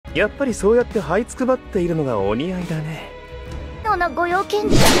やっぱりそうやって這いつくばっているのがお似合いだね。ようなご用件。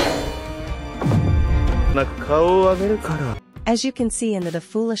なんか顔を上げるから。As you can see in the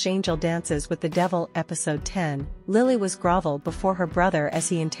Foolish Angel Dances with the Devil episode 10, Lily was groveled before her brother as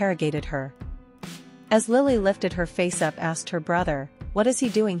he interrogated her. As Lily lifted her face up asked her brother, "What is he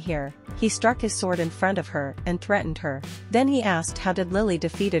doing here?" He struck his sword in front of her and threatened her. Then he asked how did Lily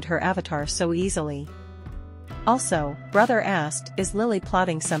defeated her avatar so easily. Also, brother asked, is Lily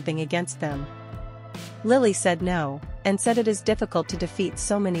plotting something against them? Lily said no, and said it is difficult to defeat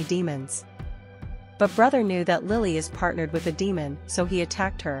so many demons. But brother knew that Lily is partnered with a demon, so he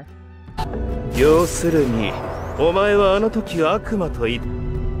attacked her. 要するに、お前はあの時悪魔と言っ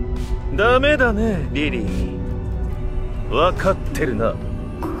ダメだね、リリー。わかってるな。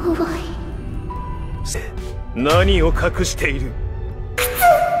怖い。何を隠している？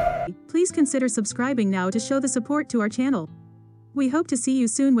 Please consider subscribing now to show the support to our channel. We hope to see you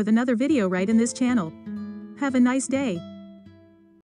soon with another video right in this channel. Have a nice day.